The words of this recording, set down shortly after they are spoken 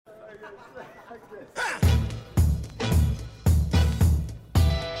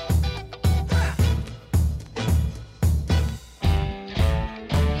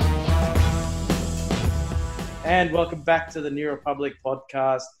And welcome back to the New Republic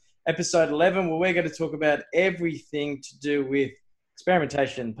podcast, episode 11, where we're going to talk about everything to do with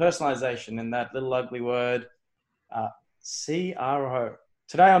experimentation, personalization, and that little ugly word, CRO.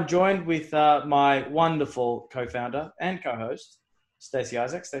 Today, I'm joined with my wonderful co-founder and co-host, Stacey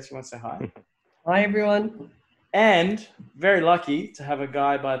Isaac. Stacey, you want to say hi? Hi, everyone. And very lucky to have a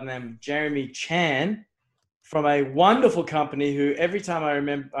guy by the name of Jeremy Chan from a wonderful company who every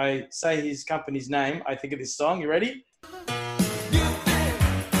time I say his company's name, I think of this song. You ready?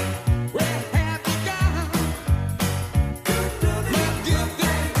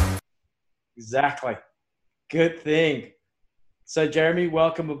 Exactly. Good thing. So, Jeremy,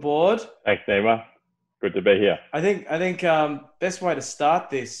 welcome aboard. Thanks, Nima. Good to be here. I think best way to start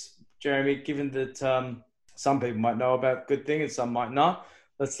this, Jeremy, given that some people might know about Good Thing and some might not,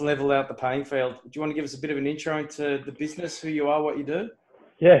 let's level out the playing field. Do you want to give us a bit of an intro into the business, who you are, what you do?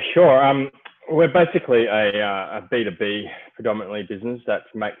 Yeah, sure. We're basically a B2B predominantly business that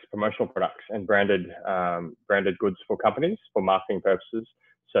makes promotional products and branded goods for companies for marketing purposes.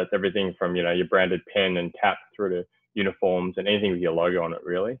 So it's everything from, your branded pen and cap through to uniforms and anything with your logo on it,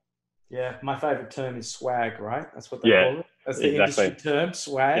 really. Yeah, my favorite term is swag, right? That's what they call it. That's the industry term,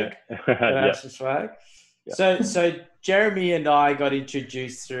 swag. Yeah. Swag. Yeah. So Jeremy and I got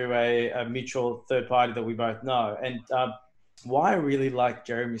introduced through a mutual third party that we both know. And why I really like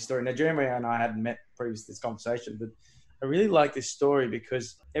Jeremy's story. Now, Jeremy and I hadn't met previous to this conversation, but I really like this story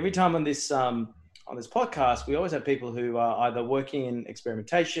because every time on this podcast, we always have people who are either working in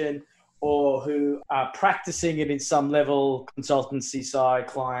experimentation or who are practicing it in some level, consultancy side,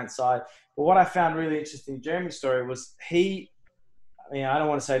 client side. But what I found really interesting in Jeremy's story was I don't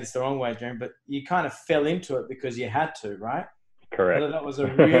want to say this the wrong way, Jeremy, but you kind of fell into it because you had to, right? Correct. So that was a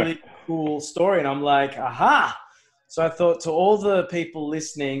really cool story. And I'm like, aha. So I thought to all the people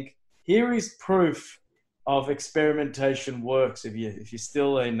listening, here is proof of experimentation works if you're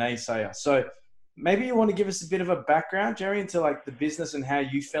still a naysayer. So maybe you want to give us a bit of a background, Jerry, into like the business and how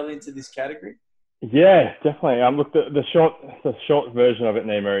you fell into this category? Yeah, definitely. Look, the short version of it,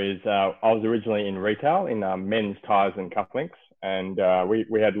 Nima, is I was originally in retail in men's tires and cufflinks. And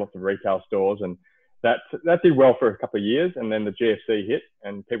we had lots of retail stores, and that did well for a couple of years. And then the GFC hit,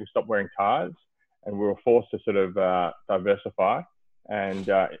 and people stopped wearing tires, and we were forced to sort of diversify. And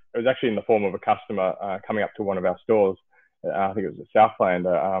it was actually in the form of a customer coming up to one of our stores, I think it was at Southland,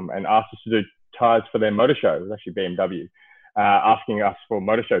 and asked us to do tires for their motor show. It was actually BMW, asking us for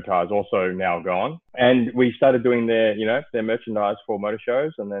motor show tires, also now gone. And we started doing their merchandise for motor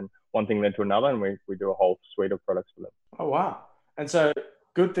shows, and then one thing led to another, and we do a whole suite of products for them. Oh, wow. And so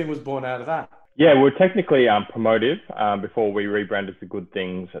Good Thing was born out of that. Yeah, we're technically Promotive before we rebranded to Good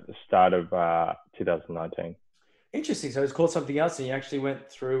Things at the start of 2019. Interesting. So it's called something else and you actually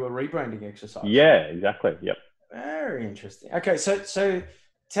went through a rebranding exercise. Yeah, exactly. Yep. Very interesting. Okay, so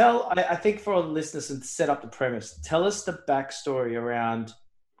I think for our listeners and set up the premise, tell us the backstory around,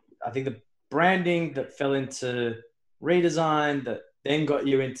 I think, the branding that fell into redesign that then got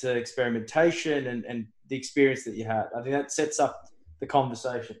you into experimentation and the experience that you had. I think that sets up the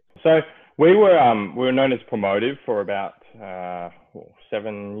conversation. So we were known as Promotive for about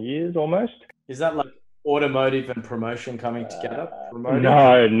 7 years almost. Is that like automotive and promotion coming together?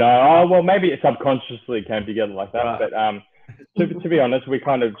 No. Oh, well, maybe it subconsciously came together like that. Right. But to be honest, we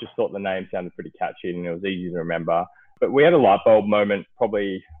kind of just thought the name sounded pretty catchy and it was easy to remember. But we had a light bulb moment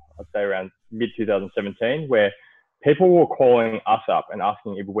probably, I'd say around mid-2017, where people were calling us up and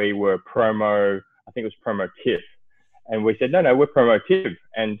asking if we were I think it was Promotive. And we said, no, we're Promotive.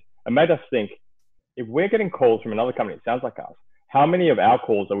 And it made us think, if we're getting calls from another company, it sounds like us, how many of our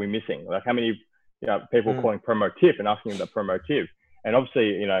calls are we missing? Like how many people calling Promotive and asking them Promotive? And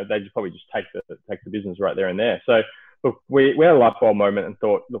obviously, they just probably just take the business right there and there. So look, we had a light bulb moment and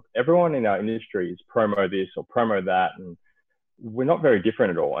thought, look, everyone in our industry is promo this or promo that, and we're not very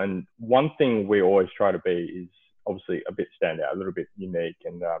different at all. And one thing we always try to be is obviously a bit standout, a little bit unique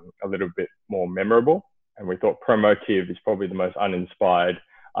and a little bit more memorable. And we thought Promotive is probably the most uninspired,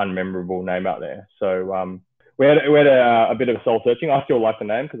 unmemorable name out there. So we had a bit of soul searching. I still like the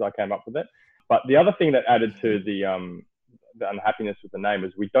name because I came up with it. But the other thing that added to the unhappiness with the name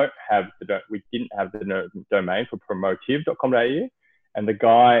is we didn't have the domain for promotive.com.au, and the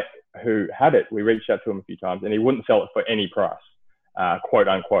guy who had it, we reached out to him a few times, and he wouldn't sell it for any price, quote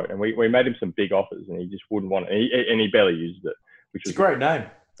unquote. And we made him some big offers, and he just wouldn't want it, and he barely used it. It's a great name.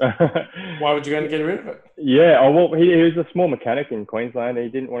 Why would you go and get rid of it? Yeah, well, he was a small mechanic in Queensland. And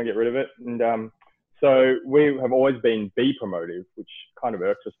he didn't want to get rid of it, and so we have always been Be Promotive, which kind of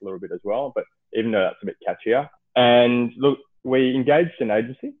irks us a little bit as well. But even though that's a bit catchier, and look, we engaged an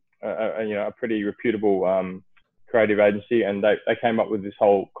agency, a pretty reputable creative agency, and they came up with this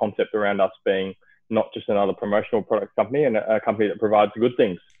whole concept around us being not just another promotional product company and a company that provides good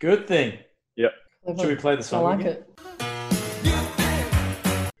things. Good thing. Yep. Should we play the song? I like again?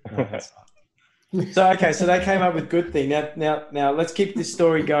 it. No, that's not. So they came up with Good Thing. Now let's keep this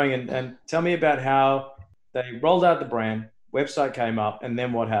story going and tell me about how they rolled out the brand, website came up, and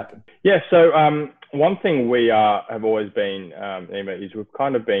then what happened? Yeah, so one thing we have always been, Nima, is we've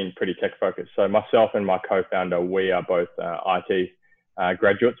kind of been pretty tech focused. So myself and my co-founder, we are both IT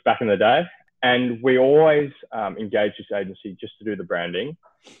graduates back in the day, and we always engaged this agency just to do the branding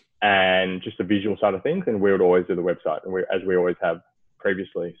and just the visual side of things, and we would always do the website, and as we always have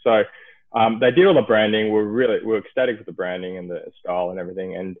previously. So they did all the branding. We're ecstatic with the branding and the style and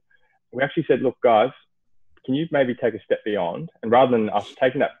everything, and we actually said, look, guys, can you maybe take a step beyond? And rather than us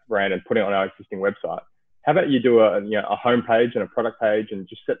taking that brand and putting it on our existing website, how about you do a homepage and a product page and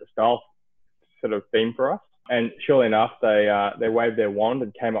just set the style sort of theme for us? And surely enough, they waved their wand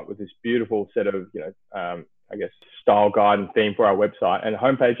and came up with this beautiful set of, style guide and theme for our website and a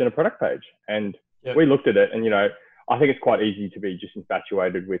homepage and a product page. And we looked at it, and, I think it's quite easy to be just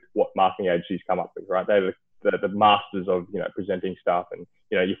infatuated with what marketing agencies come up with, right? They're the masters of, presenting stuff, and,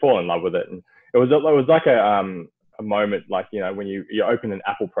 you fall in love with it. And it was like a moment, like, when you open an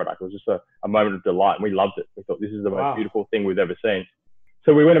Apple product, it was just a moment of delight, and we loved it. We thought this is the most beautiful thing we've ever seen.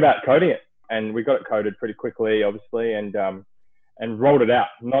 So we went about coding it, and we got it coded pretty quickly, obviously, and rolled it out.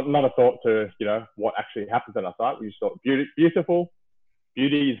 Not a thought to, what actually happens on our site. We just thought beautiful,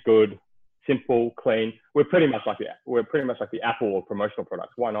 beauty is good, simple, clean. We're pretty much like the Apple of promotional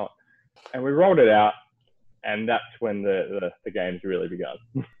products. Why not? And we rolled it out, and that's when the games really begun.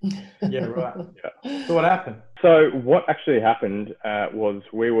 Yeah, right. Yeah. So what happened? So what actually happened was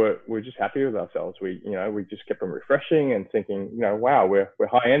we were just happy with ourselves. We just kept on refreshing and thinking, wow, we're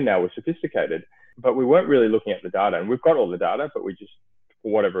high end now, we're sophisticated. But we weren't really looking at the data, and we've got all the data, but we just,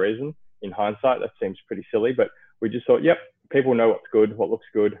 for whatever reason, in hindsight, that seems pretty silly, but we just thought, yep, people know what's good, what looks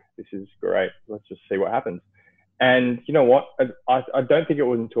good. This is great. Let's just see what happens. And you know what? I don't think it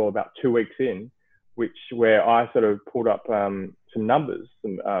was until about 2 weeks in, where I sort of pulled up some numbers,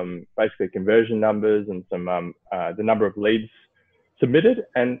 some basically conversion numbers, and some the number of leads submitted,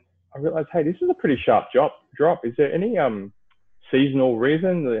 and I realized, hey, this is a pretty sharp drop. Is there any seasonal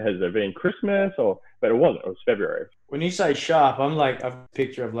reason? Has there been Christmas? But it wasn't. It was February. When you say sharp, I have a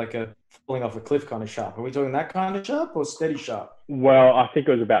picture of like a falling off a cliff kind of sharp. Are we talking that kind of sharp or steady sharp? Well, I think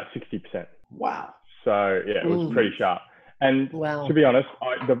it was about 60%. Wow. So yeah, it was pretty sharp. And to be honest,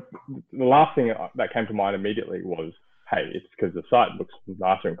 the last thing that came to mind immediately was, hey, it's because the site looks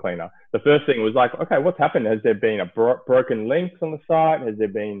nicer and cleaner. The first thing was like, okay, what's happened? Has there been broken links on the site? Has there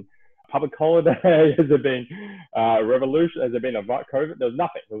been public holiday? Has there been revolution? Has there been a COVID? There was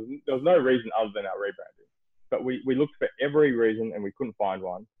nothing. There was no reason other than our rebranding. But we looked for every reason, and we couldn't find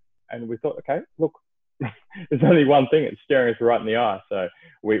one. And we thought, okay, look, there's only one thing. It's staring us right in the eye. So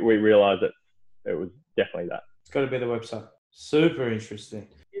we realized that it was definitely that. It's got to be the website. Super interesting.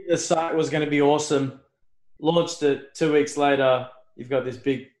 The site was going to be awesome. Launched it 2 weeks later. You've got this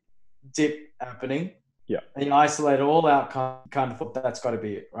big dip happening. Yeah. And you isolate it all out. Kind of thought that's got to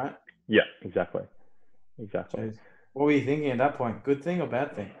be it, right? Yeah, exactly. Jeez. What were you thinking at that point? Good thing or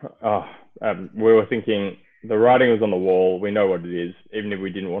bad thing? We were thinking the writing was on the wall. We know what it is, even if we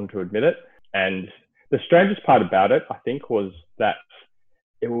didn't want to admit it. And the strangest part about it, I think, was that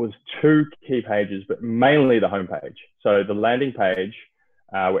it was 2 key pages, but mainly the homepage. So the landing page,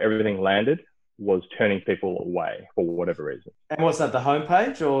 where everything landed, was turning people away for whatever reason. And what's that, the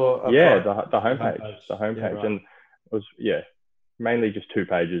homepage or? The homepage. The homepage. Yeah, right. And it was, mainly just 2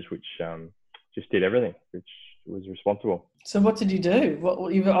 pages, which just did everything, which was responsible. So what did you do?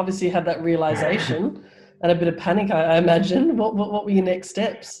 You've obviously had that realization and a bit of panic, I imagine. What were your next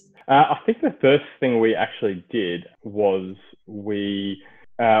steps? I think the first thing we actually did was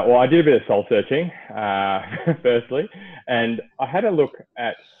I did a bit of soul searching, firstly, and I had a look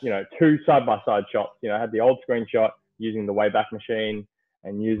at, 2 side-by-side shots. I had the old screenshot using the Wayback Machine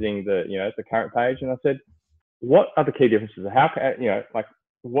and using the current page, and I said, what are the key differences? How can,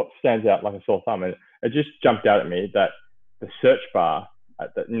 what stands out like a sore thumb? And it just jumped out at me that the search bar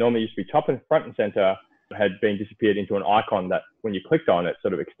that normally used to be top and front and center had been disappeared into an icon that when you clicked on it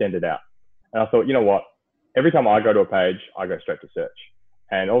sort of extended out. And I thought, you know what? Every time I go to a page, I go straight to search.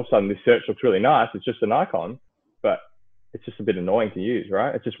 And all of a sudden this search looks really nice. It's just an icon, but it's just a bit annoying to use,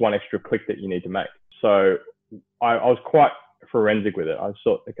 right? It's just one extra click that you need to make. So I was quite forensic with it. I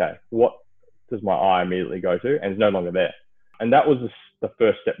thought, okay, what does my eye immediately go to? And it's no longer there. And that was the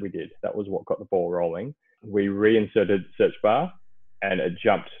first step we did. That was what got the ball rolling. We reinserted search bar and it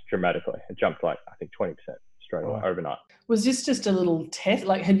jumped dramatically. It jumped like, I think 20% straight away overnight. Was this just a little test?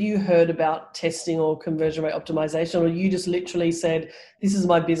 Like, had you heard about testing or conversion rate optimization, or you just literally said, this is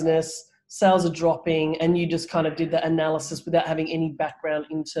my business, sales are dropping, and you just kind of did the analysis without having any background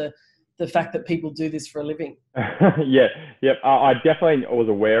into the fact that people do this for a living? Yeah. I definitely was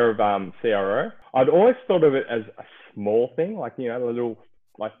aware of CRO. I'd always thought of it as a small thing, like, a little,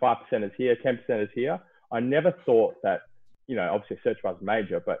 like 5% is here, 10% is here. I never thought that, obviously search bar is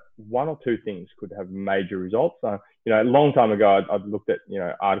major, but one or two things could have major results. A long time ago, I'd looked at,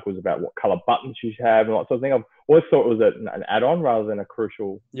 articles about what color buttons you should have and that sort of thing. I've always thought it was an add-on rather than a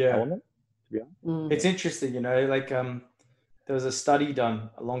crucial element, to be honest. It's interesting, there was a study done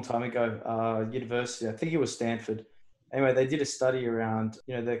a long time ago, university, I think it was Stanford. Anyway, they did a study around,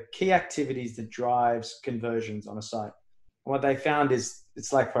 the key activities that drives conversions on a site. And what they found is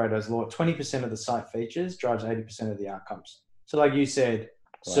it's like Pareto's law. 20% of the site features drives 80% of the outcomes. So like you said,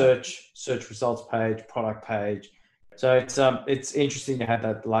 search results page, product page. So it's interesting to have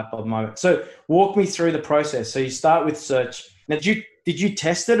that light bulb moment. So walk me through the process. So you start with search. Now, did you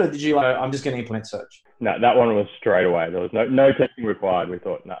test it, or did you I'm just going to implement search? No, that one was straight away. There was no testing required. We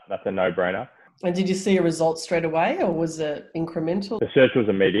thought, no, that's a no-brainer. And did you see a result straight away, or was it incremental? The search was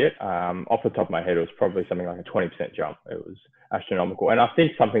immediate. Off the top of my head, it was probably something like a 20% jump. It was astronomical. And I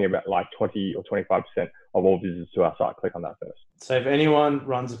think something about like 20 or 25% of all visitors to our site click on that first. So if anyone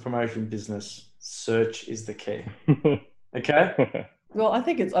runs a promotion business, search is the key. Okay? Well, I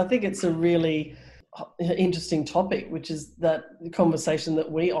think it's a really interesting topic, which is that conversation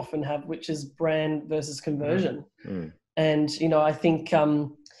that we often have, which is brand versus conversion. And, I think...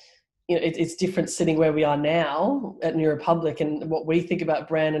 it's different sitting where we are now at New Republic and what we think about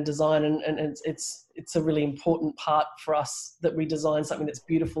brand and design. And it's a really important part for us that we design something that's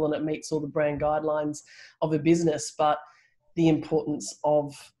beautiful and it meets all the brand guidelines of a business, but the importance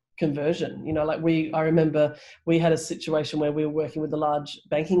of conversion. I remember we had a situation where we were working with a large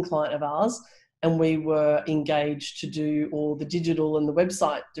banking client of ours, and we were engaged to do all the digital and the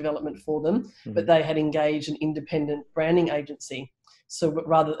website development for them, but they had engaged an independent branding agency. So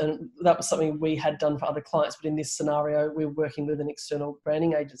that was something we had done for other clients, but in this scenario, we were working with an external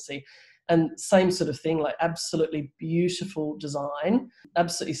branding agency. And same sort of thing, like absolutely beautiful design,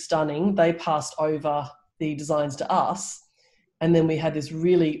 absolutely stunning. They passed over the designs to us. And then we had this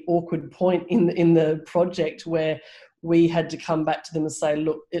really awkward point in the project where we had to come back to them and say,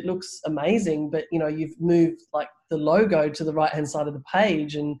 look, it looks amazing, but you've moved like the logo to the right-hand side of the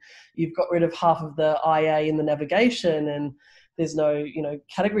page, and you've got rid of half of the IA in the navigation, and there's no,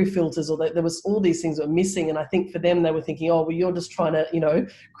 category filters, or there was all these things that were missing. And I think for them, they were thinking, oh, well, you're just trying to,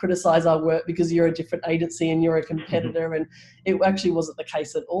 criticize our work because you're a different agency and you're a competitor. And it actually wasn't the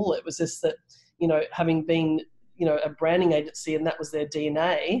case at all. It was just that, having been, a branding agency and that was their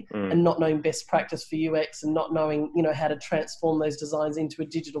DNA, and not knowing best practice for UX and not knowing, how to transform those designs into a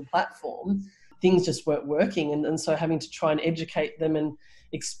digital platform, things just weren't working. And so having to try and educate them and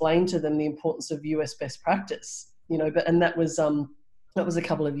explain to them the importance of US best practice. And that was a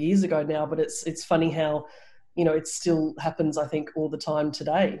couple of years ago now, but it's funny how, it still happens, I think, all the time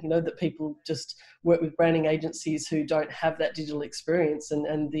today, that people just work with branding agencies who don't have that digital experience,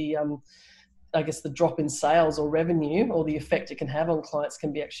 and the, I guess the drop in sales or revenue or the effect it can have on clients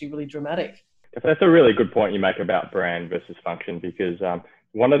can be actually really dramatic. That's a really good point you make about brand versus function, because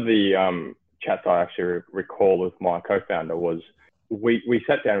one of the chats I actually recall with my co-founder was we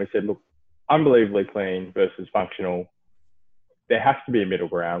sat down and we said, look, unbelievably clean versus functional. There has to be a middle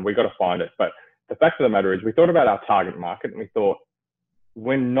ground. We've got to find it. But the fact of the matter is we thought about our target market and we thought,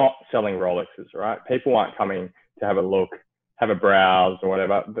 we're not selling Rolexes, right? People aren't coming to have a look, have a browse or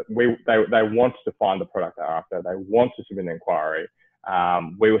whatever. They want to find the product they're after. They want to submit an inquiry.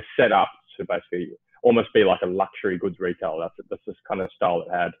 We were set up to basically almost be like a luxury goods retailer. That's this kind of style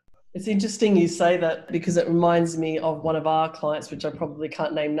it had. It's interesting you say that, because it reminds me of one of our clients, which I probably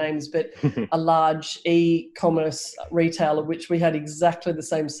can't name names, but a large e-commerce retailer, which we had exactly the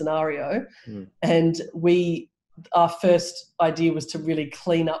same scenario. And our first idea was to really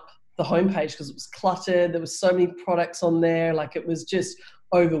clean up the homepage because it was cluttered. There was so many products on there. Like, it was just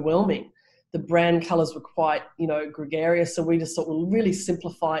overwhelming. The brand colors were quite, gregarious. So we just thought we'll really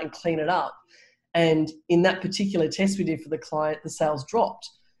simplify and clean it up. And in that particular test we did for the client, the sales dropped.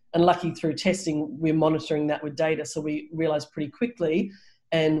 And lucky through testing, we're monitoring that with data. So we realized pretty quickly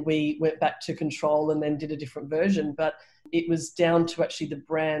and we went back to control and then did a different version. But it was down to actually the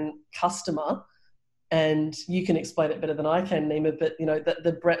brand customer. And you can explain it better than I can, Nima, but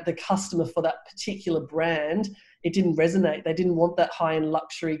the customer for that particular brand, it didn't resonate. They didn't want that high-end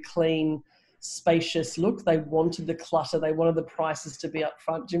luxury, clean, spacious look. They wanted the clutter. They wanted the prices to be up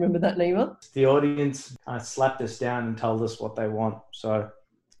front. Do you remember that, Nima? The audience slapped us down and told us what they want. So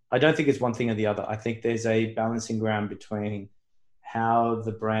I don't think it's one thing or the other. I think there's a balancing ground between how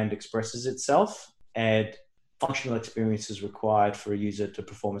the brand expresses itself and functional experiences required for a user to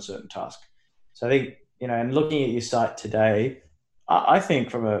perform a certain task. So I think, and looking at your site today, I think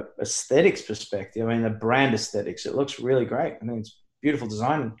from a aesthetics perspective, the brand aesthetics, it looks really great. It's beautiful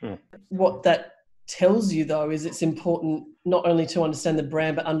design. What that tells you, though, is it's important not only to understand the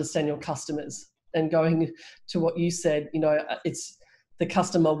brand, but understand your customers. And going to what you said, it's the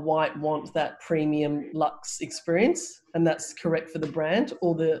customer might want that premium luxe experience, and that's correct for the brand,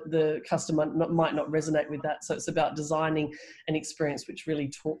 or the customer might not resonate with that. So it's about designing an experience which really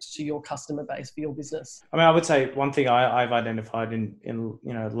talks to your customer base for your business. I would say one thing I've identified in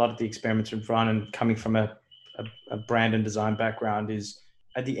a lot of the experiments we've run, and coming from a brand and design background, is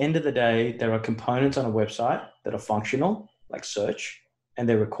at the end of the day, there are components on a website that are functional, like search, and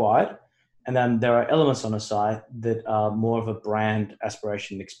they're required. And then there are elements on a site that are more of a brand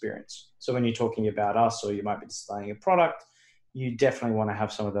aspiration experience. So when you're talking about us, or you might be displaying a product, you definitely want to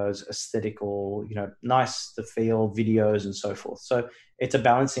have some of those aesthetical, nice to feel videos and so forth. So it's a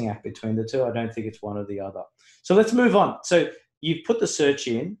balancing act between the two. I don't think it's one or the other. So let's move on. So you've put the search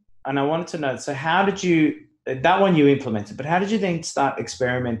in, and I wanted to know, so how did that one you implemented, but how did you then start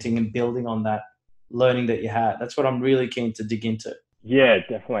experimenting and building on that learning that you had? That's what I'm really keen to dig into. Yeah,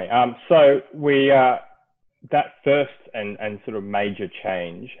 definitely. So we, that first and sort of major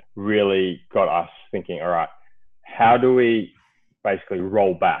change really got us thinking, all right, how do we basically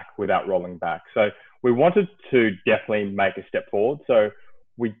roll back without rolling back? So we wanted to definitely make a step forward. So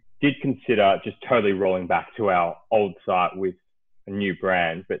we did consider just totally rolling back to our old site with a new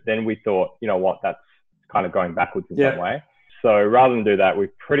brand, but then we thought, that's kind of going backwards in some way. So rather than do that, we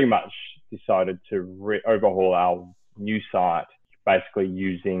pretty much decided to overhaul our new site, basically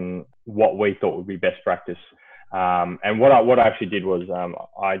using what we thought would be best practice. And what I actually did was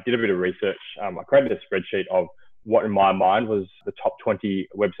I did a bit of research. I created a spreadsheet of what in my mind was the top 20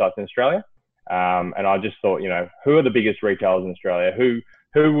 websites in Australia. And I just thought, who are the biggest retailers in Australia?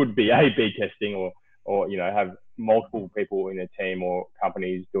 Who would be A/B testing or have multiple people in a team or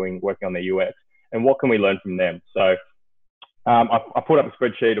companies working on their UX, and what can we learn from them? So I put up a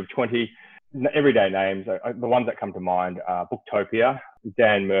spreadsheet of 20 everyday names. The ones that come to mind are Booktopia,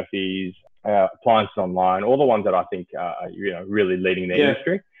 Dan Murphy's, Appliances Online, all the ones that I think are really leading the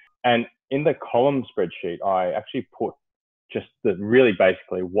industry. And in the column spreadsheet, I actually put just really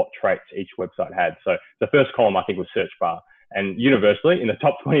basically what traits each website had. So the first column I think was search bar, and universally in the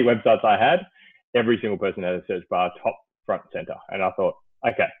top 20 websites I had, every single person had a search bar top front center. And I thought,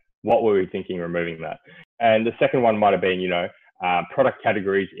 okay, what were we thinking removing that? And the second one might have been, product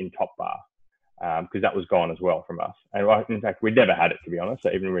categories in top bar. Because that was gone as well from us. And in fact, we'd never had it, to be honest.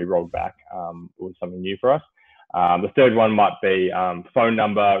 So even when we rolled back, it was something new for us. The third one might be phone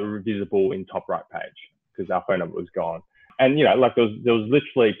number visible in top right page, because our phone number was gone. And, there was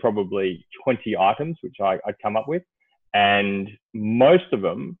literally probably 20 items, which I'd come up with. And most of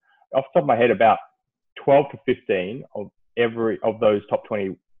them, off the top of my head, about 12 to 15 of those top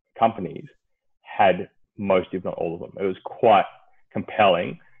 20 companies had most, if not all of them. It was quite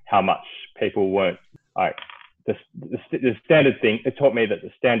compelling how much people weren't like the standard thing. It taught me that the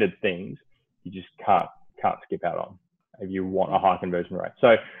standard things you just can't skip out on if you want a high conversion rate.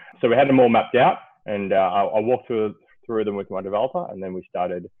 So we had them all mapped out, and I walked through them with my developer, and then we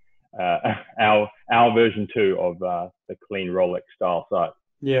started our version 2 of the clean Rolex style site.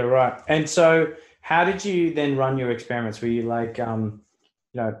 Yeah, right. And so how did you then run your experiments? Were you like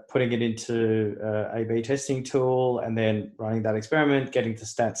putting it into A/B testing tool and then running that experiment, getting to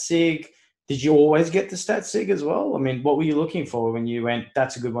StatSig? Did you always get to StatSig as well? What were you looking for when you went,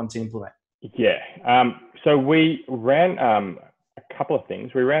 that's a good one to implement? Yeah. So we ran a couple of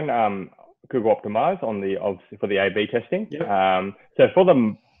things. We ran Google Optimize for the A/B testing. Yep. So for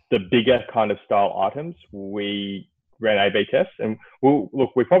the bigger kind of style items, we ran A/B tests, and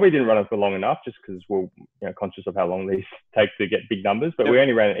we probably didn't run it for long enough, just because we're conscious of how long these take to get big numbers. But we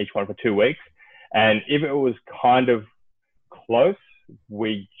only ran each one for 2 weeks, and if it was kind of close,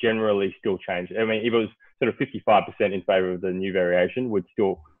 we generally still changed it. If it was sort of 55% in favor of the new variation, we'd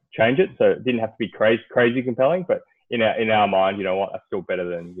still change it. So it didn't have to be crazy compelling, but in our mind, that's still better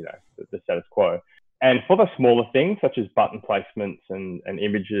than the status quo. And for the smaller things, such as button placements and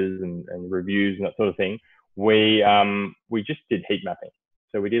images and reviews and that sort of thing, we just did heat mapping.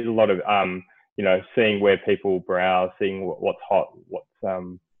 So we did a lot of, seeing where people browse, seeing what's hot,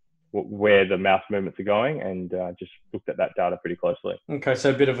 where the mouse movements are going, and just looked at that data pretty closely. Okay, so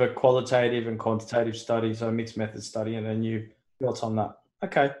a bit of a qualitative and quantitative study, so a mixed method study, and then you built on that.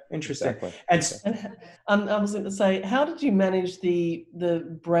 Okay, interesting. Exactly. And I was going to say, how did you manage the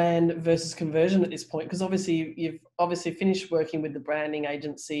brand versus conversion at this point? Because obviously you've finished working with the branding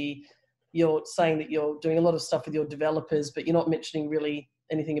agency. You're saying that you're doing a lot of stuff with your developers, but you're not mentioning really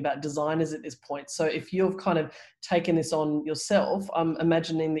anything about designers at this point. So if you've kind of taken this on yourself, I'm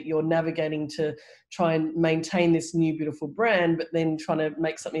imagining that you're navigating to try and maintain this new beautiful brand, but then trying to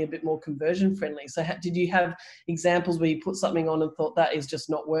make something a bit more conversion friendly. So did you have examples where you put something on and thought that is just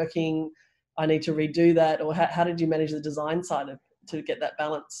not working, I need to redo that? Or how did you manage the design side to get that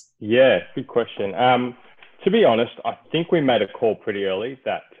balance? Yeah, good question. To be honest, I think we made a call pretty early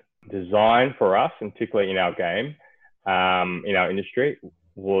that design for us, and particularly in our game, in our industry,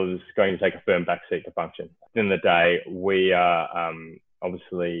 was going to take a firm backseat to function. At the end of the day, we are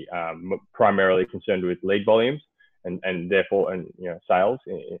obviously primarily concerned with lead volumes and therefore sales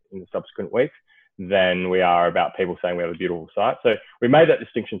in the subsequent weeks than we are about people saying we have a beautiful site. So we made that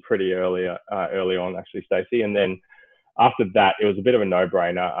distinction pretty early on, actually, Stacey. And then after that, it was a bit of a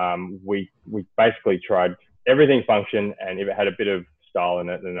no-brainer. We basically tried everything function, and if it had a bit of style in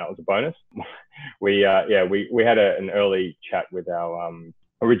it, then that was a bonus. We had an early chat with our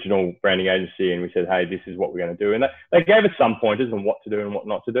original branding agency, and we said, hey, this is what we're going to do. And they gave us some pointers on what to do and what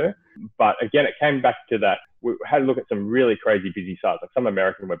not to do. But again, it came back to that. We had to look at some really crazy busy sites. Like some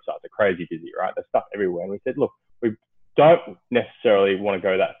American websites are crazy busy, right? There's stuff everywhere. And we said, look, we don't necessarily want to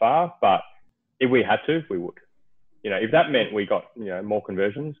go that far, but if we had to, we would. If that meant we got, more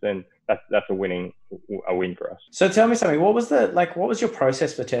conversions, then that's a win for us. So tell me something. What was your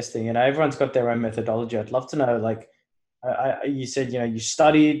process for testing? Everyone's got their own methodology. I'd love to know, you said, you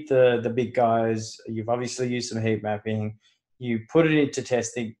studied the big guys, you've obviously used some heat mapping, you put it into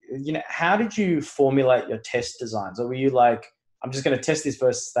testing. How did you formulate your test designs? Or were you like, I'm just going to test this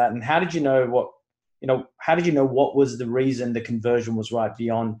versus that? And how did you know what was the reason the conversion was right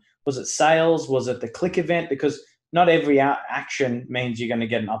beyond? Was it sales? Was it the click event? Because not every action means you're going to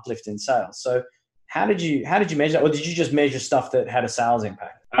get an uplift in sales. So how did you measure that? Or did you just measure stuff that had a sales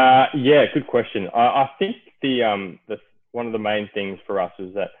impact? Yeah, good question. I think the one of the main things for us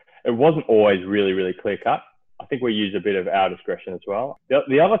is that it wasn't always really, really clear cut. I think we used a bit of our discretion as well.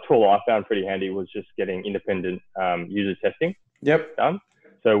 The other tool I found pretty handy was just getting independent user testing done.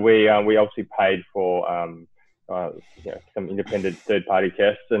 So we obviously paid for some independent third-party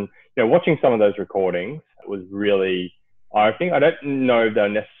tests, and watching some of those recordings was really eye-opening. I don't know if they're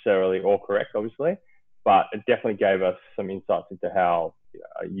necessarily all correct, obviously, but it definitely gave us some insights into how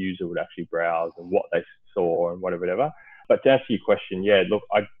a user would actually browse and what they saw and whatever. But to answer your question, yeah, look,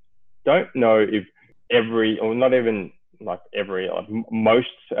 I don't know if most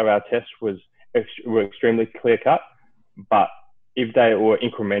of our tests were extremely clear cut, but if they were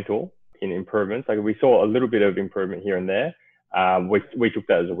incremental in improvements, like we saw a little bit of improvement here and there, we took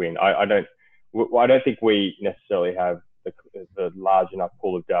that as a win. I don't think we necessarily have the large enough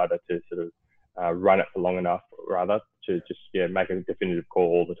pool of data to sort of run it for long enough, rather, to just make a definitive call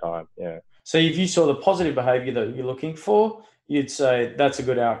all the time. Yeah. So if you saw the positive behavior that you're looking for, you'd say that's a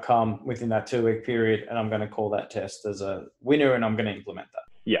good outcome within that 2-week period, and I'm going to call that test as a winner, and I'm going to implement that.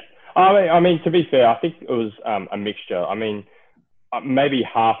 Yeah. I mean, to be fair, I think it was a mixture. I mean, maybe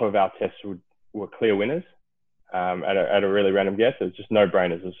half of our tests were clear winners at a really random guess. It was just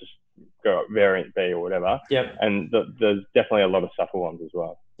no-brainers. Let's just go variant B or whatever. Yep. And there's definitely a lot of subtle ones as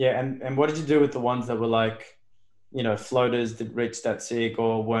well. Yeah, and what did you do with the ones that were like, floaters that reached that SIG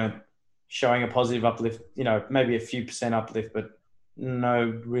or weren't showing a positive uplift, maybe a few % uplift, but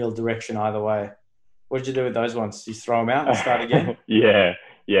no real direction either way? What did you do with those ones? Did you throw them out and start again?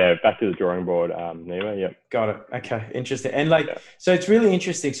 Yeah, back to the drawing board, Nima. Yep. Got it. Okay, interesting. And so it's really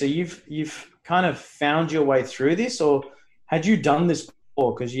interesting. So you've kind of found your way through this, or had you done this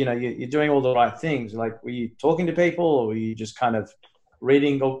before? Because you're doing all the right things. Like, were you talking to people, or were you just kind of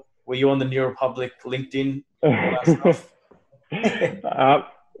reading, or were you on the New Republic LinkedIn? All that stuff?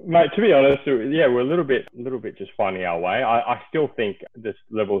 Mate, to be honest, yeah, we're a little bit just finding our way. I still think this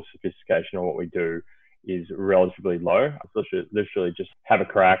level of sophistication of what we do is relatively low. It's literally just have a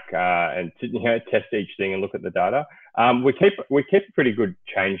crack and test each thing and look at the data. We keep a pretty good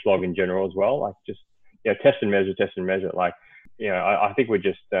change log in general as well. Like just test and measure. Like I think we're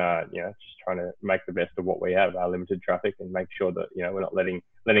just just trying to make the best of what we have, our limited traffic, and make sure that we're not letting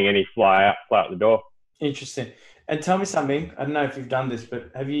any fly out the door. Interesting. And tell me something. I don't know if you've done this, but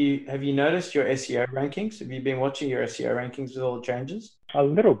have you noticed your SEO rankings? Have you been watching your SEO rankings with all the changes? A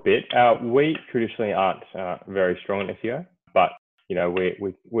little bit. We traditionally aren't very strong in SEO, but you know,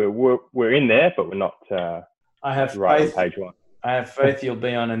 we're in there, but we're not I have right faith, on page one. I have faith you'll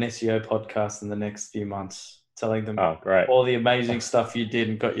be on an SEO podcast in the next few months, telling them great. all the amazing stuff you did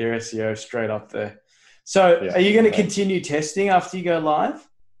and got your SEO straight up there. So are you going to continue testing after you go live?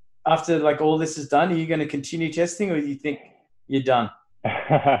 After like all this is done, are you going to continue testing, or do you think you're done?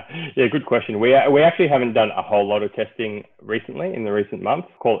 Yeah, good question. We actually haven't done a whole lot of testing recently in the recent months,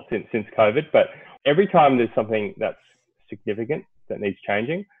 call it since COVID. But every time there's something that's significant that needs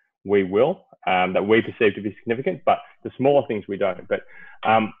changing, we will, that we perceive to be significant. But the smaller things we don't. But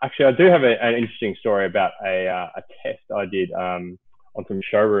actually, I do have an interesting story about a test I did on some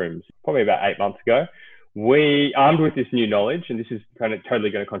showrooms probably about 8 months ago. We, armed with this new knowledge, and this is kind of totally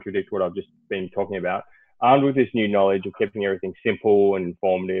going to contradict what I've just been talking about, armed with this new knowledge of keeping everything simple and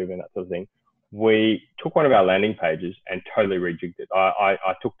informative and that sort of thing, we took one of our landing pages and totally rejigged it. I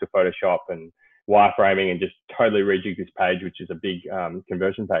took to Photoshop and wireframing and just totally rejigged this page, which is a big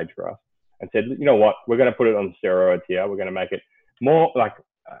conversion page for us, and said, you know what, we're going to put it on steroids here. We're going to make it more like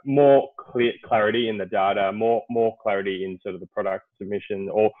more clarity in the data, more clarity in sort of the product submission,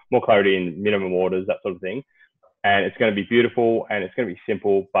 or more clarity in minimum orders, that sort of thing. And it's going to be beautiful and it's going to be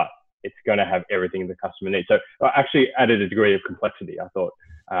simple, but it's going to have everything the customer needs. So I actually added a degree of complexity. I thought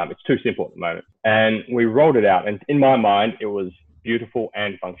it's too simple at the moment. And we rolled it out. And in my mind, it was beautiful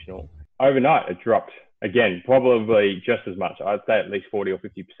and functional. Overnight, it dropped again, probably just as much. I'd say at least 40 or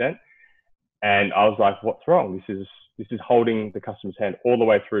 50%. And I was like, what's wrong? This is holding the customer's hand all the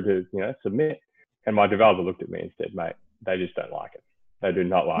way through to, you know, submit. And my developer looked at me and said, mate, they just don't like it. They do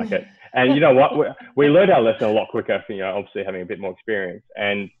not like it. And you know what? We learned our lesson a lot quicker, you know, obviously having a bit more experience.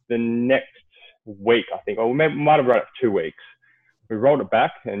 And the next week, I think, or we might have run it for 2 weeks, we rolled it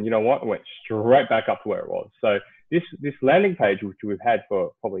back, and you know what? It went straight back up to where it was. So this landing page, which we've had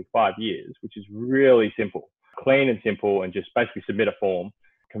for probably 5 years, which is really simple, clean and simple, and just basically submit a form,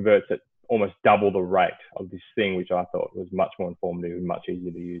 converts at almost double the rate of this thing, which I thought was much more informative and much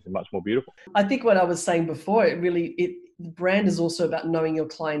easier to use and much more beautiful. I think what I was saying before, the brand is also about knowing your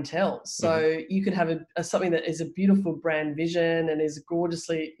clientele. So you could have something that is a beautiful brand vision and is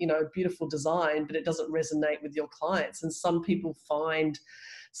gorgeously, you know, beautiful design, but it doesn't resonate with your clients. And some people find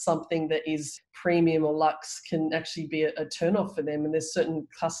something that is premium or luxe can actually be a turn-off for them. And there's certain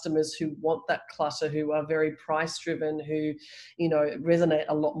customers who want that clutter, who are very price-driven, who, you know, resonate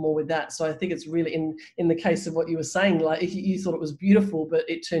a lot more with that. So I think it's really, in the case of what you were saying, like you thought it was beautiful, but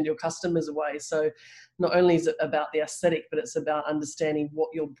it turned your customers away. So not only is it about the aesthetic, but it's about understanding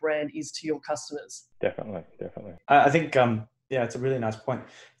what your brand is to your customers. Definitely. I think, yeah, it's a really nice point.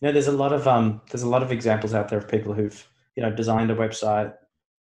 You know, there's a lot of examples out there of people who've, you know, designed a website,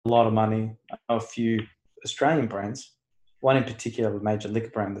 a lot of money. I know a few Australian brands, one in particular, a major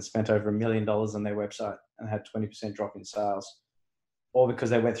liquor brand that spent over $1 million on their website and had 20% drop in sales, all because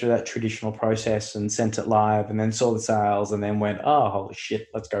they went through that traditional process and sent it live and then saw the sales and then went, oh, holy shit,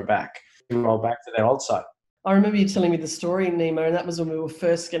 let's go back. And roll back to their old site. I remember you telling me the story, Nima, and that was when we were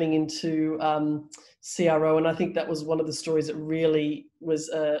first getting into CRO. And I think that was one of the stories that really was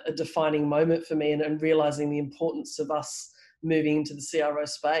a defining moment for me, and realizing the importance of us moving into the CRO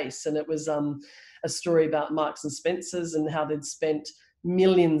space. And it was a story about Marks and Spencer's and how they'd spent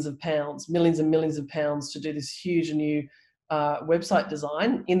millions and millions of pounds to do this huge new website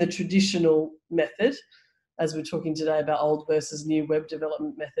design in the traditional method. As we're talking today about old versus new web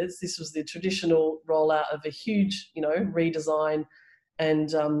development methods, this was the traditional rollout of a huge, you know, redesign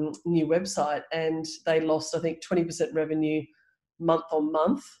and new website. And they lost, I think, 20% revenue month on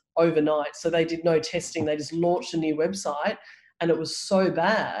month overnight. So they did no testing. They just launched a new website, and it was so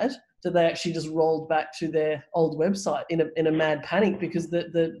bad that they actually just rolled back to their old website in a mad panic, because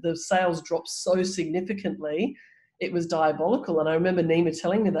the sales dropped so significantly. It was diabolical. And I remember Nima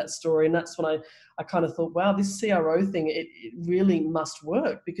telling me that story, and that's when I kind of thought, wow, this CRO thing, it really must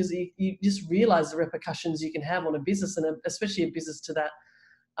work, because you just realize the repercussions you can have on a business, and especially a business to that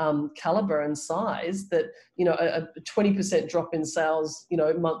caliber and size, that, you know, a 20% drop in sales, you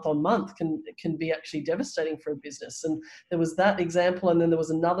know, month on month can be actually devastating for a business. And there was that example. And then there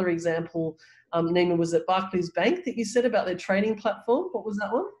was another example, Nima, was at Barclays Bank that you said about their trading platform. What was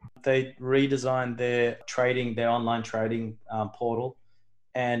that one? They redesigned their online trading portal,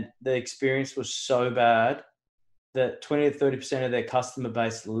 and the experience was so bad that 20 to 30% of their customer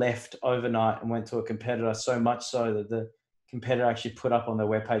base left overnight and went to a competitor, so much so that the competitor actually put up on their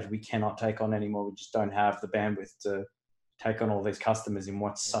webpage, we cannot take on anymore. We just don't have the bandwidth to take on all these customers in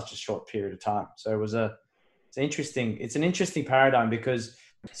what's such a short period of time. So it's an interesting paradigm because,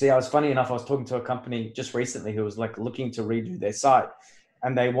 see, I was talking to a company just recently who was like looking to redo their site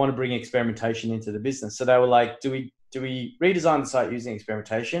and they want to bring experimentation into the business. So they were like, do we redesign the site using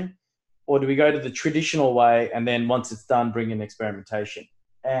experimentation, or do we go to the traditional way and then once it's done, bring in experimentation?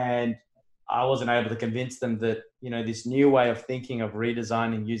 And I wasn't able to convince them that, this new way of thinking of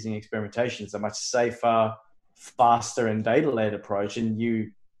redesigning using experimentation is a much safer, faster and data-led approach, and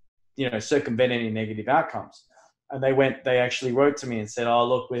you circumvent any negative outcomes. And they actually wrote to me and said, oh,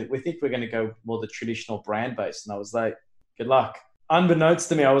 look, we think we're going to go more the traditional brand based. And I was like, good luck. Unbeknownst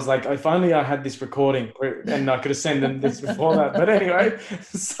to me, I was like, if only I had this recording and I could have sent them this before that. But anyway,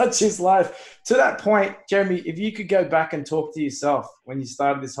 such is life. To that point, Jeremy, if you could go back and talk to yourself when you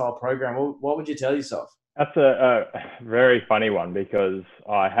started this whole program, what would you tell yourself? That's a very funny one, because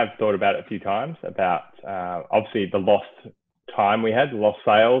I have thought about it a few times about obviously the lost time we had, the lost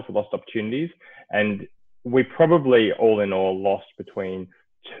sales, the lost opportunities. And we probably all in all lost between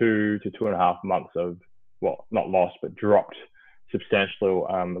 2 to 2.5 months of, well, not lost, but dropped substantial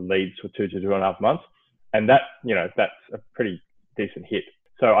leads for 2 to 2.5 months. And that, that's a pretty decent hit.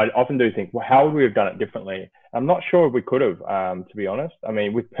 So I often do think, well, how would we have done it differently? I'm not sure if we could have, to be honest. I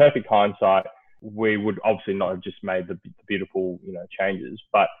mean, with perfect hindsight, we would obviously not have just made the beautiful, changes,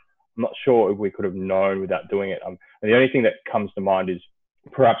 but I'm not sure if we could have known without doing it. And the only thing that comes to mind is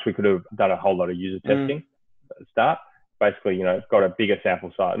perhaps we could have done a whole lot of user testing at the start. Basically, got a bigger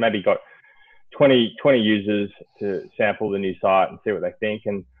sample size, maybe got 20 users to sample the new site and see what they think.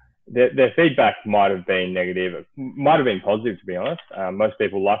 And their feedback might have been negative. It might have been positive, to be honest. Most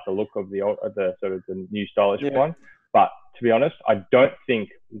people like the look of the sort of the new stylish one. But to be honest, I don't think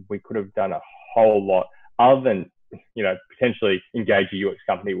we could have done a whole lot other than, potentially engage a UX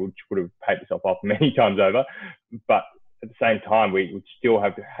company, which would have paid itself off many times over. But at the same time, we would still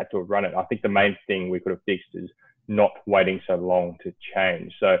had to have run it. I think the main thing we could have fixed is not waiting so long to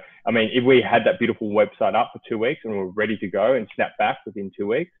change. So, I mean, if we had that beautiful website up for 2 weeks and we were ready to go and snap back within 2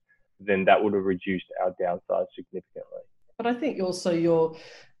 weeks, then that would have reduced our downside significantly. But I think also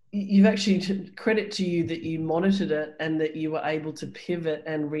you've actually, credit to you that you monitored it and that you were able to pivot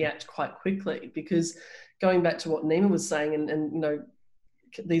and react quite quickly, because going back to what Nima was saying, and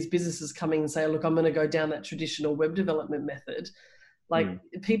these businesses coming and say, look, I'm going to go down that traditional web development method. Like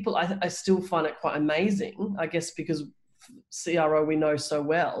people, I still find it quite amazing, I guess, because CRO, we know so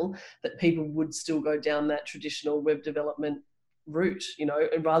well that people would still go down that traditional web development route,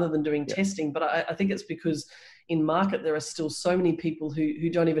 rather than doing testing. But I think it's because in market, there are still so many people who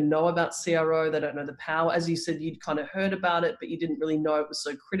don't even know about CRO. They don't know the power. As you said, you'd kind of heard about it, but you didn't really know it was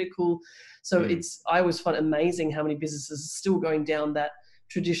so critical. So I always find it amazing how many businesses are still going down that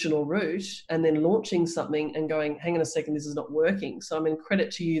traditional route and then launching something and going, hang on a second, this is not working. So I mean, credit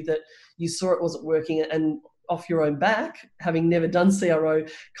to you that you saw it wasn't working and off your own back, having never done CRO,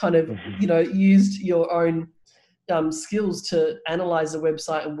 kind of, used your own skills to analyze the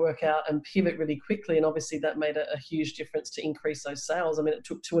website and work out and pivot really quickly. And obviously that made a huge difference to increase those sales. I mean, it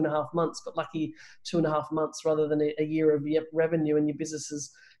took 2.5 months, but lucky 2.5 months rather than a year of revenue and your business is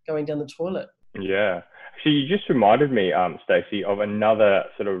going down the toilet. Yeah. Actually, you just reminded me, Stacey, of another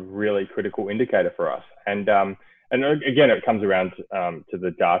sort of really critical indicator for us. And again, it comes around to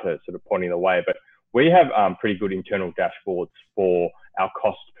the data sort of pointing the way, but we have pretty good internal dashboards for our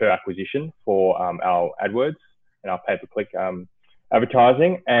cost per acquisition for our AdWords and our pay-per-click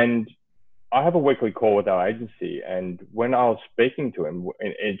advertising. And I have a weekly call with our agency. And when I was speaking to him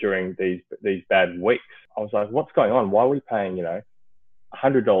during these bad weeks, I was like, what's going on? Why are we paying,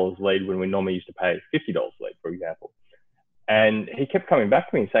 $100 lead when we normally used to pay $50 lead, for example? And he kept coming back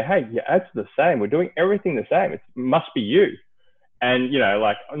to me and say, hey, your ads are the same. We're doing everything the same. It must be you. And,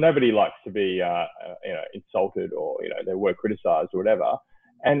 like nobody likes to be, insulted or, their work criticized or whatever.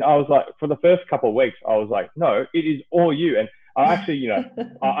 And I was like, for the first couple of weeks, I was like, no, it is all you. And I actually,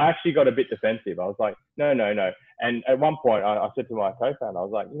 I actually got a bit defensive. I was like, no. And at one point I said to my co-founder, I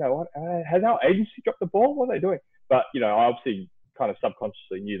was like, you know what, has our agency dropped the ball? What are they doing? But, I obviously kind of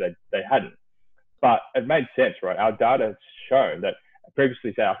subconsciously knew they hadn't. But it made sense, right? Our data has shown that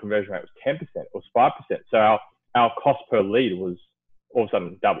previously, say, our conversion rate was 10%, it was 5%. So our cost per lead was all of a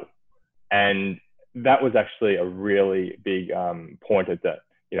sudden double. And that was actually a really big pointer that,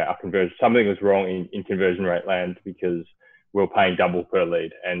 our conversion, something was wrong in conversion rate land because we were paying double per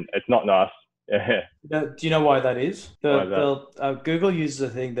lead. And it's not nice. Do you know why that is? Google uses a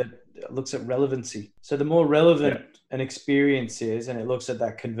thing that looks at relevancy. So the more relevant an experience is, and it looks at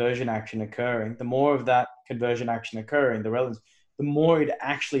that conversion action occurring, the more of that conversion action occurring, the relevance, the more it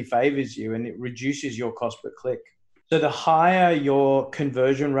actually favors you and it reduces your cost per click. So the higher your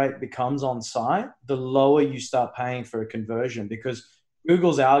conversion rate becomes on site, the lower you start paying for a conversion, because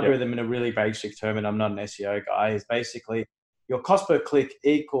Google's algorithm, in a really basic term, and I'm not an SEO guy, is basically your cost per click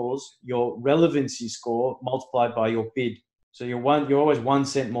equals your relevancy score multiplied by your bid. So you're always 1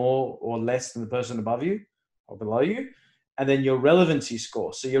 cent more or less than the person above you or below you. And then your relevancy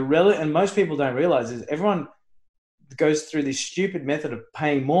score. So and most people don't realize is everyone goes through this stupid method of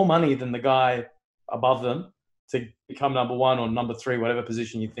paying more money than the guy above them to become number 1 or number 3, whatever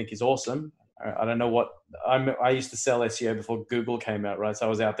position you think is awesome. I don't know what I used to sell SEO before Google came out, right? So I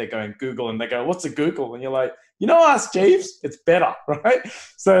was out there going Google, and they go, "What's a Google?" And you're like, "You know us, Jeeves, it's better," right?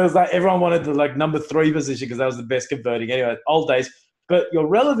 So it was like everyone wanted the like number 3 position because that was the best converting. Anyway, old days. But your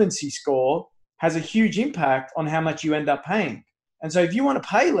relevancy score has a huge impact on how much you end up paying. And so if you want to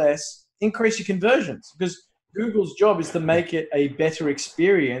pay less, increase your conversions, because Google's job is to make it a better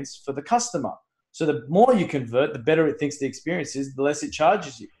experience for the customer. So the more you convert, the better it thinks the experience is, the less it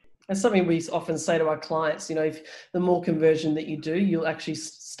charges you. That's something we often say to our clients, if the more conversion that you do, you'll actually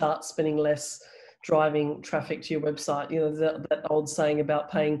start spending less driving traffic to your website. That old saying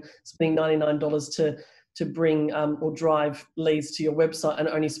about spending $99 to bring or drive leads to your website and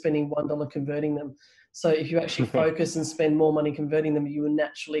only spending $1 converting them. So if you actually focus and spend more money converting them, you will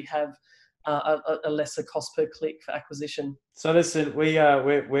naturally have a lesser cost per click for acquisition. So listen,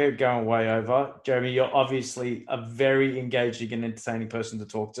 we're going way over. Jeremy, you're obviously a very engaging and entertaining person to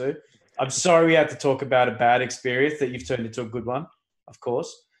talk to. I'm sorry we had to talk about a bad experience that you've turned into a good one, of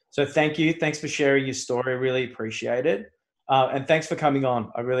course. So thank you. Thanks for sharing your story. I really appreciate it. And thanks for coming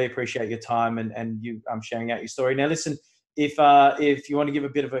on. I really appreciate your time and you sharing out your story. Now listen, if you want to give a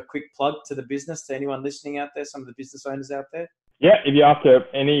bit of a quick plug to the business, to anyone listening out there, some of the business owners out there. Yeah, if you're after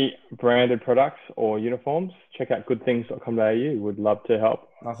any branded products or uniforms, check out goodthings.com.au. Would love to help.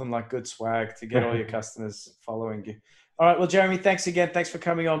 Nothing like good swag to get all your customers following you. All right, well, Jeremy, thanks again. Thanks for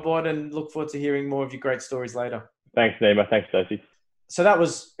coming on board, and look forward to hearing more of your great stories later. Thanks, Nima. Thanks, Stacey. So that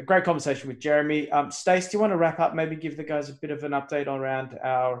was a great conversation with Jeremy. Stace, do you want to wrap up, maybe give the guys a bit of an update around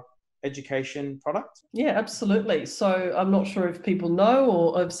our education product? Yeah, absolutely. So I'm not sure if people know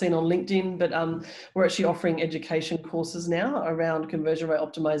or have seen on LinkedIn, but we're actually offering education courses now around conversion rate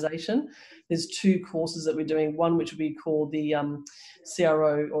optimization. There's 2 courses that we're doing. One which will be called the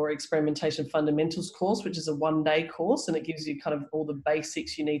CRO or Experimentation Fundamentals course, which is a 1-day course, and it gives you kind of all the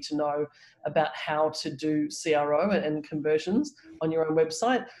basics you need to know about how to do CRO and conversions on your own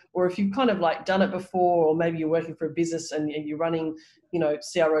website. Or if you've kind of like done it before, or maybe you're working for a business and you're running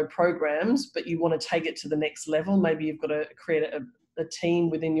CRO programs, but you want to take it to the next level. Maybe you've got to create a team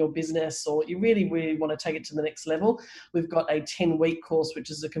within your business, or you really, really want to take it to the next level. We've got a 10-week course,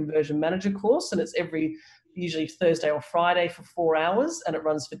 which is a conversion manager course, and it's usually Thursday or Friday for 4 hours, and it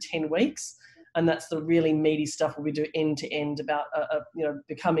runs for 10 weeks. And that's the really meaty stuff where we do end to end about,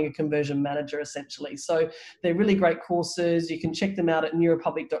 becoming a conversion manager essentially. So they're really great courses. You can check them out at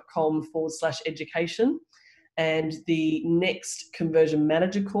newrepublic.com/education. And the next conversion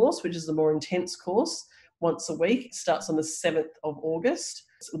manager course, which is the more intense course, once a week, starts on the 7th of August.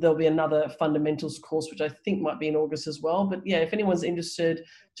 So there'll be another fundamentals course, which I think might be in August as well. But yeah, if anyone's interested,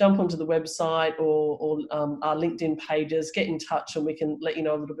 jump onto the website or our LinkedIn pages, get in touch and we can let you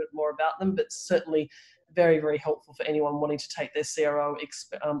know a little bit more about them. But certainly very, very helpful for anyone wanting to take their CRO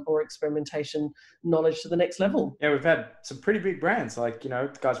or experimentation knowledge to the next level. Yeah, we've had some pretty big brands like,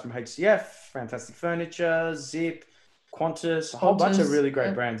 the guys from HCF, Fantastic Furniture, Zip, Qantas, a whole bunch of really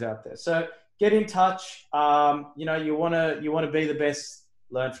great brands out there. So get in touch. You want to be the best,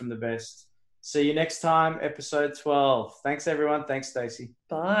 learn from the best. See you next time, episode 12. Thanks, everyone. Thanks, Stacey.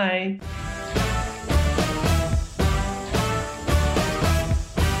 Bye.